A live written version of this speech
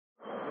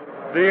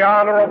The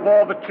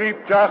Honorable, the Chief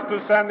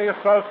Justice and the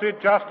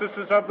Associate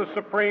Justices of the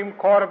Supreme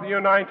Court of the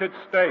United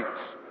States.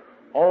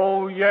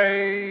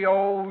 Oyez,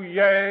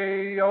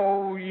 oyez,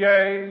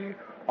 oyez.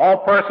 All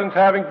persons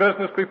having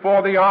business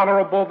before the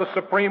Honorable, the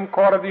Supreme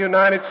Court of the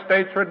United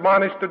States are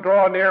admonished to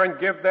draw near and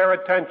give their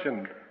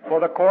attention,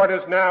 for the Court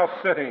is now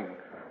sitting.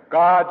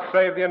 God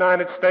save the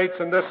United States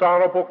and this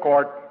Honorable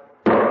Court.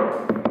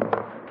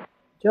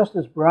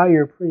 Justice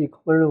Breyer pretty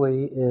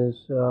clearly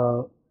is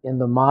in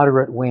the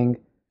moderate wing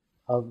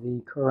of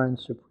the current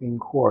Supreme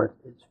Court.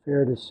 It's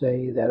fair to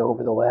say that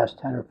over the last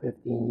 10 or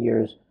 15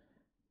 years,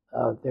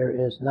 there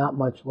is not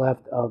much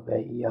left of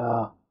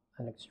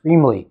an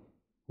extremely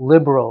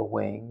liberal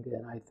wing,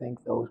 and I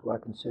think those who are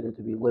considered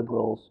to be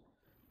liberals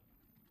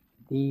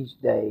these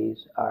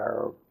days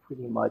are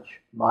pretty much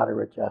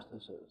moderate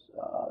justices.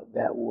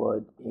 That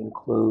would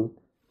include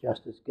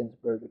Justice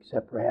Ginsburg,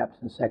 except perhaps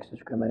in sex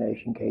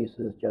discrimination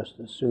cases,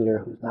 Justice Souter,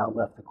 who's now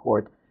left the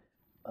court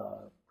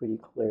pretty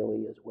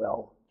clearly as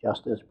well,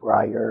 Justice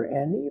Breyer,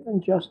 and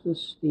even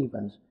Justice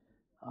Stevens,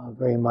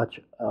 very much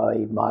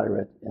a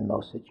moderate in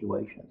most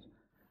situations.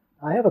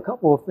 I have a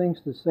couple of things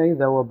to say,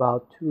 though,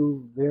 about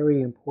two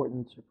very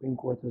important Supreme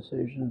Court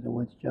decisions in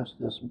which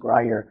Justice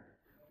Breyer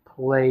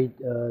played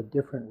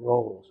different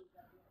roles.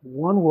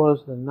 One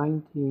is the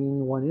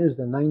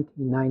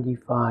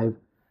 1995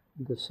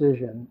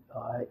 decision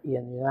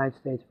in the United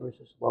States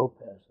versus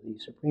Lopez, the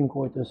Supreme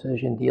Court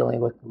decision dealing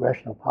with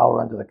congressional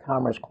power under the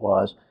Commerce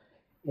Clause,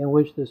 in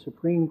which the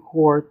Supreme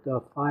Court,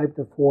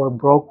 5-4,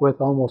 broke with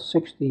almost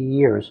 60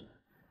 years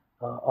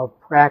of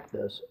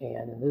practice,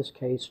 and in this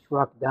case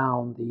struck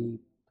down the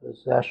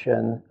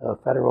possession,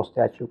 federal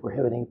statute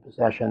prohibiting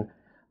possession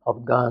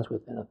of guns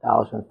within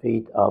 1,000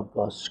 feet of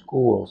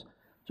schools.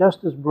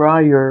 Justice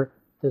Breyer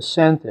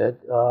dissented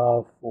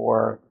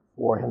for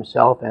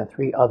himself and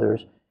three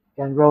others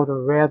and wrote a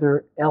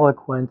rather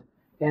eloquent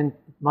and,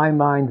 in my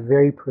mind,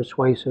 very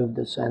persuasive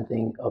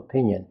dissenting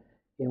opinion,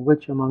 in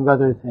which, among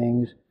other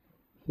things,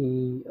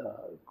 he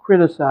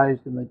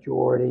criticized the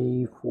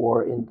majority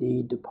for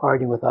indeed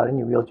departing without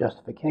any real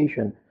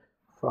justification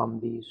from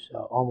these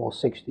almost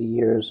 60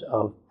 years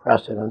of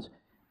precedents.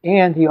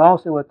 And he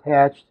also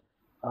attached,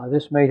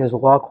 this made his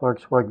law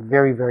clerks work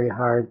very, very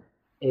hard,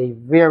 a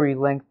very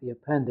lengthy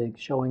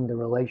appendix showing the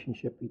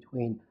relationship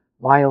between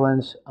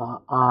violence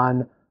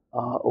on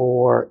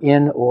or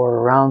in or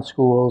around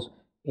schools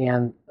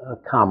and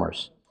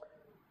commerce.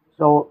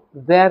 So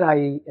that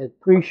I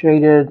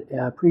appreciate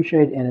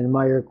and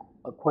admire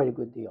quite a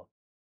good deal.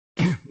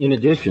 In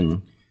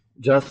addition,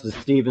 Justice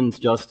Stevens,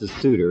 Justice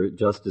Souter,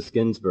 Justice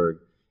Ginsburg,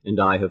 and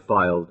I have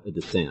filed a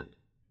dissent.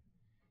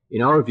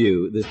 In our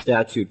view, this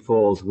statute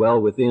falls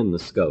well within the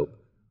scope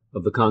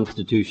of the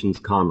Constitution's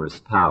commerce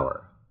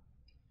power.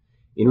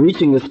 In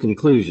reaching this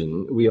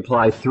conclusion, we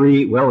apply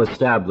three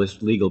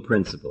well-established legal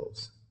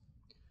principles.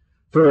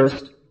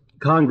 First,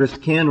 Congress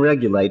can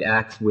regulate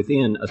acts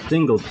within a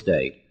single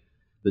state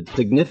that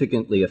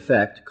significantly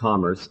affect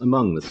commerce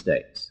among the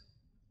states.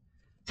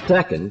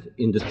 Second,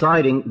 in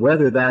deciding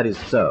whether that is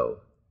so,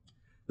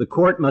 the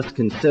court must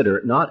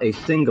consider not a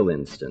single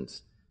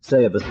instance,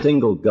 say of a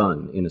single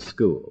gun in a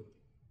school,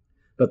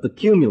 but the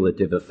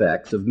cumulative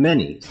effects of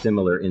many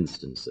similar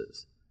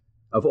instances,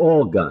 of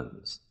all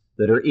guns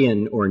that are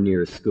in or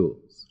near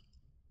schools.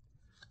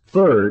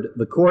 Third,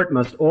 the court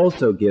must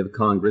also give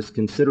Congress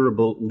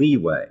considerable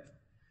leeway.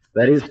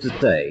 That is to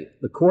say,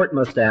 the court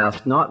must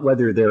ask not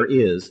whether there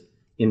is,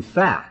 in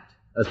fact,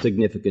 a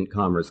significant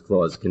Commerce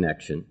Clause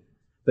connection,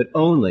 but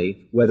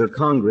only whether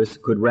Congress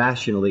could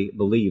rationally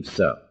believe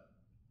so.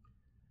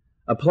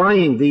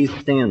 Applying these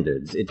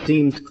standards, it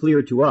seems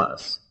clear to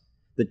us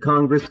that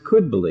Congress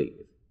could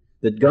believe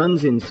that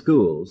guns in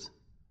schools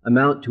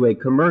amount to a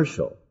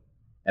commercial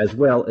as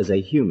well as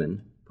a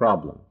human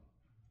problem.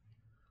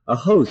 A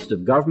host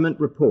of government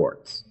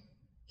reports,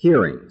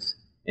 hearings,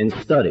 and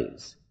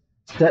studies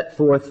set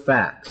forth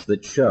facts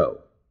that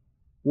show,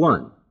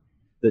 1,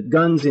 that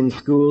guns in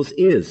schools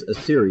is a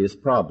serious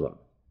problem.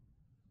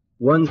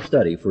 One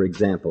study, for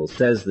example,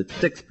 says that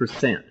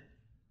 6%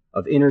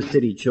 of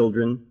inner-city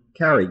children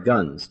carry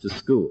guns to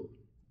school,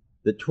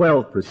 that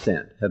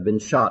 12% have been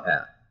shot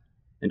at,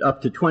 and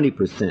up to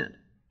 20%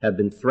 have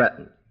been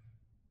threatened.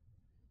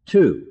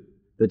 2,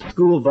 that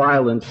school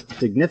violence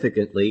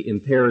significantly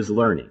impairs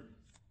learning.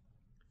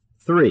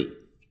 3,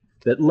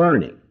 that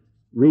learning,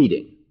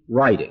 reading,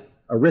 writing,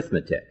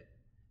 arithmetic,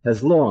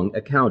 has long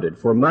accounted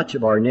for much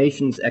of our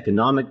nation's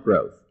economic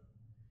growth,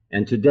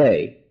 and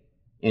today,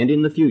 and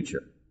in the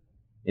future,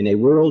 in a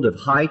world of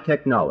high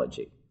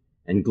technology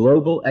and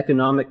global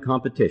economic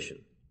competition,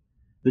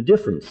 the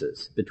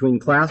differences between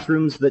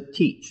classrooms that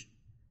teach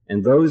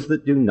and those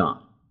that do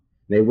not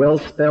may well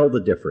spell the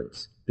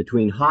difference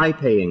between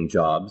high-paying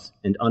jobs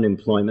and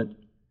unemployment,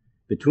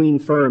 between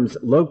firms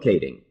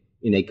locating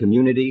in a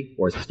community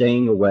or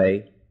staying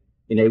away,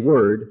 in a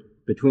word,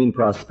 between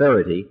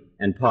prosperity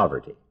and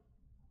poverty.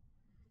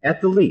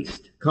 At the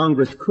least,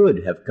 Congress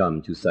could have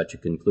come to such a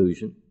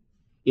conclusion.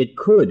 It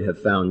could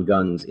have found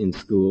guns in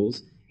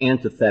schools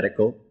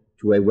antithetical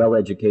to a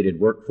well-educated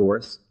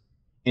workforce,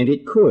 and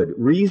it could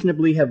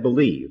reasonably have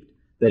believed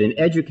that an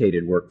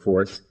educated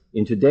workforce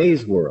in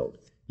today's world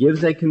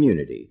gives a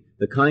community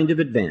the kind of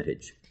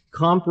advantage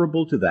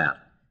comparable to that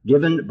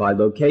given by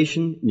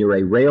location near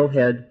a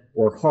railhead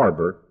or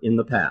harbor in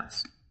the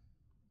past.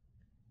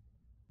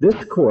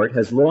 This court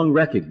has long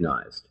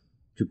recognized,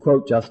 to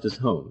quote Justice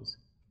Holmes,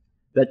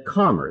 that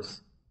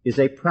commerce is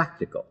a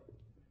practical,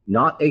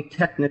 not a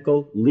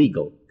technical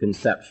legal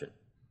conception.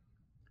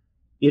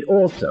 It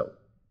also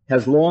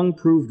has long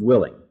proved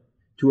willing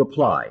to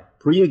apply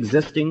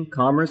pre-existing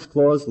Commerce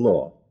Clause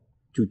law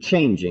to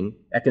changing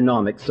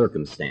economic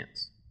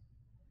circumstance.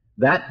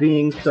 That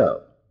being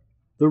so,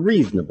 the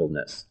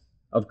reasonableness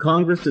of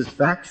Congress's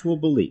factual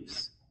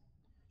beliefs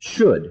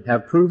should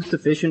have proved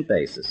sufficient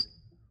basis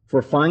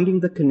for finding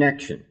the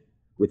connection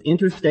with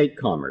interstate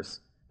commerce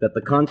that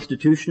the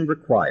Constitution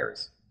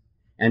requires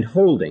and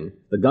holding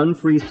the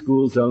Gun-Free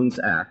School Zones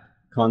Act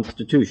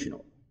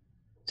constitutional.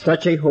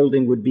 Such a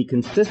holding would be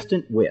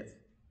consistent with,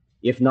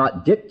 if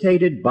not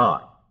dictated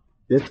by,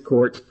 this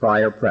Court's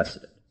prior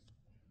precedent.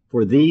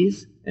 For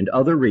these and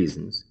other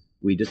reasons,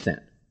 we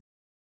dissent.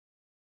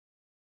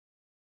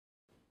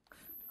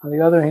 On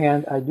the other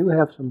hand, I do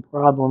have some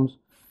problems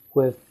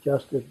with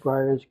Justice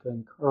Breyer's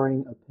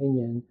concurring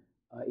opinion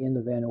in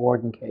the Van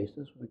Orden case.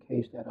 This was a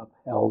case that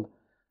upheld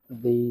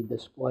the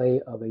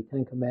display of a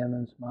Ten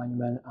Commandments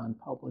monument on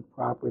public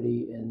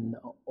property in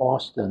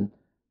Austin,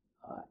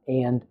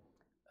 and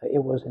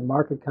it was in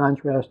marked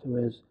contrast to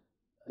his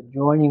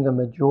joining the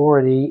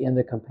majority in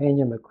the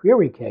companion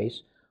McCreary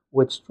case,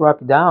 which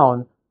struck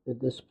down the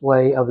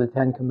display of the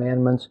Ten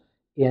Commandments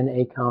in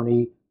a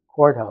county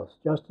courthouse.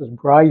 Justice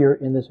Breyer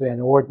in this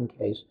Van Orden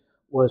case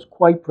was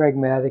quite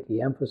pragmatic.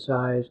 He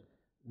emphasized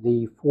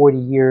the 40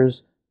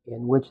 years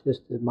in which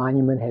the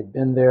monument had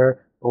been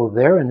there, both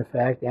there, in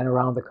fact, and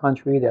around the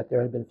country, that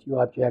there had been few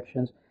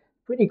objections.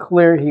 Pretty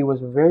clear he was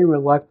very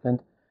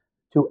reluctant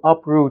to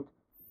uproot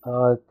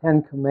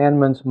Ten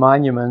Commandments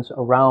monuments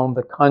around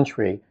the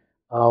country,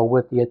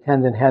 with the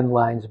attendant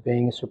headlines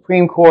being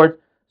Supreme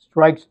Court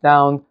strikes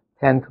down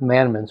 10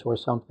 Commandments or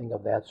something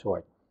of that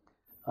sort.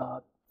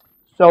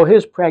 So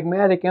his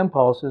pragmatic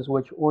impulses,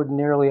 which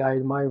ordinarily I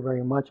admire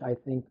very much, I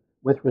think,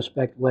 with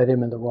respect, led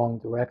him in the wrong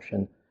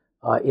direction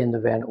in the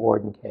Van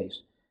Orden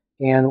case.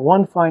 And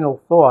one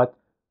final thought,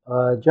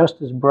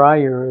 Justice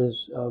Breyer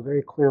is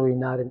very clearly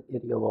not an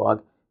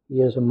ideologue. He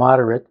is a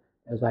moderate,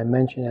 as I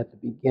mentioned at the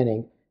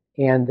beginning,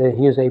 and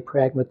he is a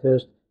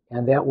pragmatist,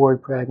 and that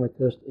word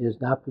pragmatist is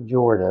not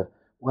pejorative.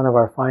 One of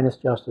our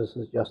finest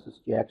justices, Justice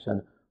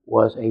Jackson,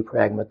 was a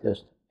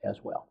pragmatist as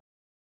well.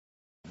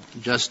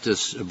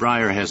 Justice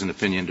Breyer has an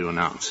opinion to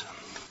announce.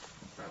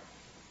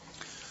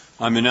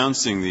 I'm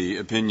announcing the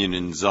opinion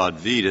in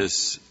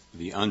Zodvitas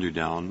v.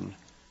 Underdown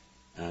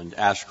and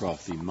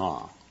Ashcroft v.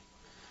 Ma.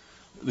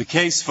 The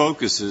case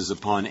focuses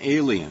upon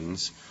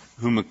aliens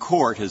whom a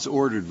court has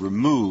ordered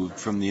removed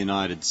from the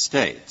United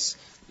States,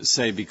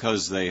 say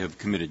because they have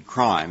committed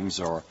crimes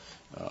or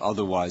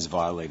otherwise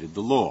violated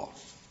the law.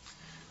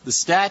 The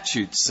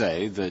statutes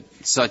say that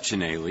such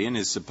an alien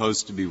is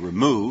supposed to be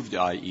removed,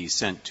 i.e.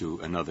 sent to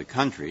another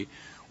country,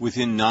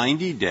 within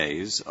 90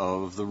 days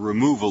of the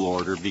removal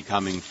order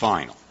becoming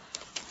final.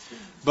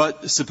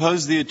 But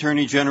suppose the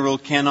Attorney General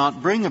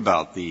cannot bring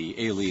about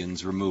the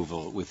alien's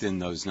removal within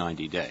those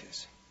 90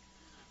 days.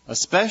 A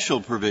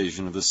special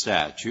provision of the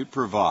statute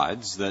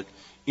provides that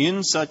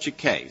in such a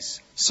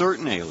case,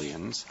 certain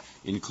aliens,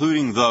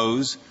 including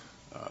those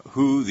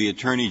who the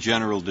Attorney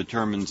General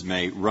determines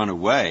may run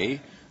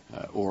away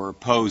or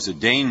pose a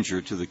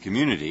danger to the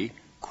community,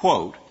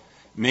 quote,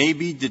 may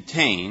be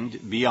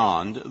detained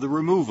beyond the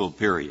removal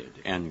period,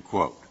 end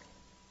quote.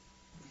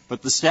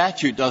 But the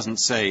statute doesn't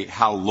say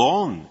how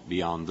long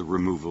beyond the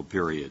removal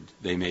period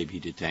they may be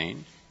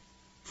detained.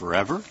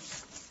 Forever?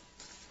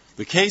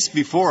 The case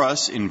before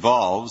us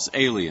involves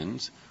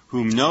aliens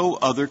whom no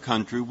other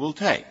country will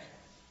take,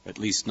 at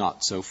least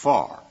not so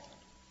far.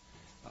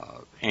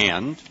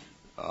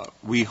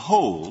 We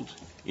hold,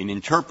 in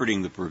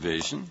interpreting the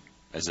provision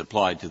as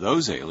applied to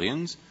those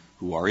aliens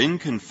who are in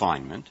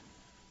confinement,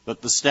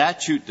 that the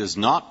statute does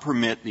not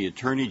permit the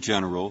Attorney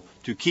General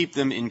to keep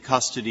them in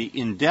custody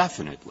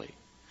indefinitely,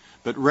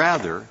 but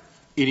rather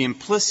it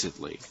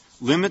implicitly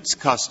limits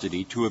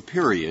custody to a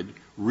period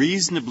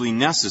reasonably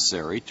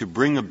necessary to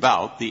bring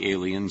about the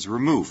alien's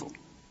removal.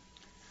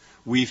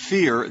 We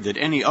fear that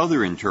any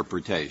other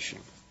interpretation,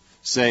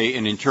 say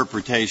an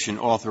interpretation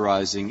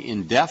authorizing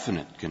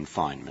indefinite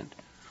confinement,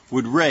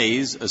 would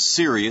raise a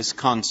serious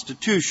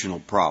constitutional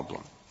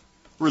problem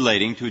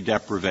relating to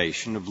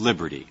deprivation of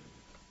liberty,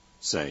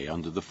 say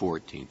under the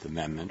 14th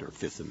Amendment or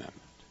 5th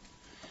Amendment.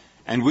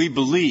 And we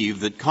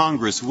believe that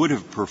Congress would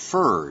have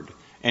preferred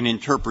an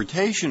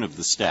interpretation of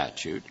the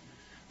statute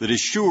that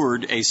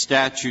assured a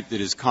statute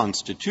that is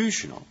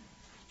constitutional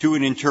to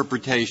an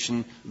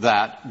interpretation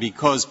that,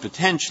 because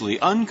potentially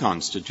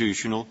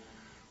unconstitutional,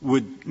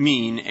 would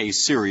mean a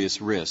serious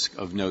risk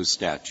of no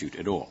statute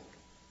at all.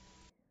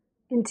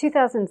 In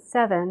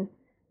 2007,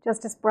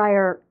 Justice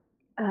Breyer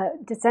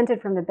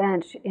dissented from the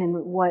bench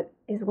in what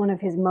is one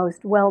of his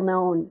most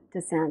well-known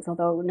dissents,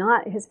 although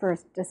not his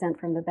first dissent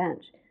from the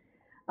bench.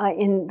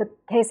 In the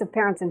case of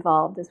parents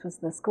involved, this was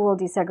the school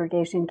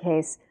desegregation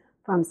case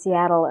from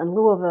Seattle and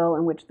Louisville,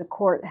 in which the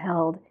court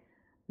held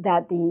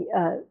that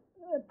the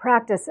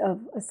practice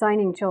of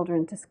assigning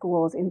children to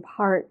schools, in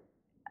part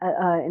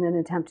in an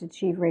attempt to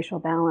achieve racial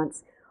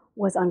balance,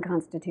 was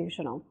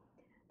unconstitutional.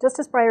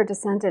 Justice Breyer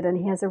dissented, and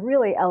he has a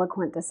really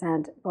eloquent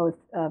dissent, both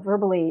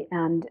verbally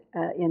and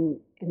in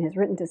his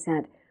written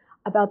dissent,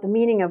 about the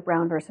meaning of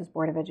Brown versus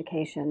Board of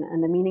Education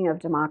and the meaning of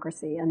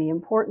democracy and the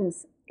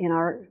importance in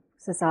our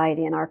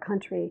society, in our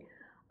country,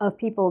 of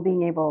people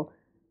being able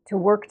to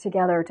work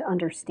together to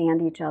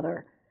understand each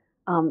other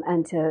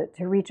and to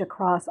reach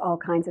across all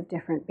kinds of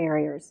different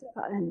barriers.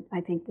 And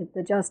I think that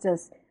the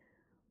justice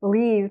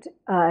believed,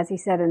 as he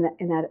said, in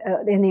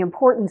the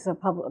importance of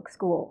public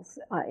schools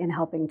in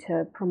helping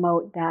to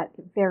promote that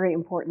very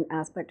important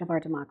aspect of our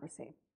democracy.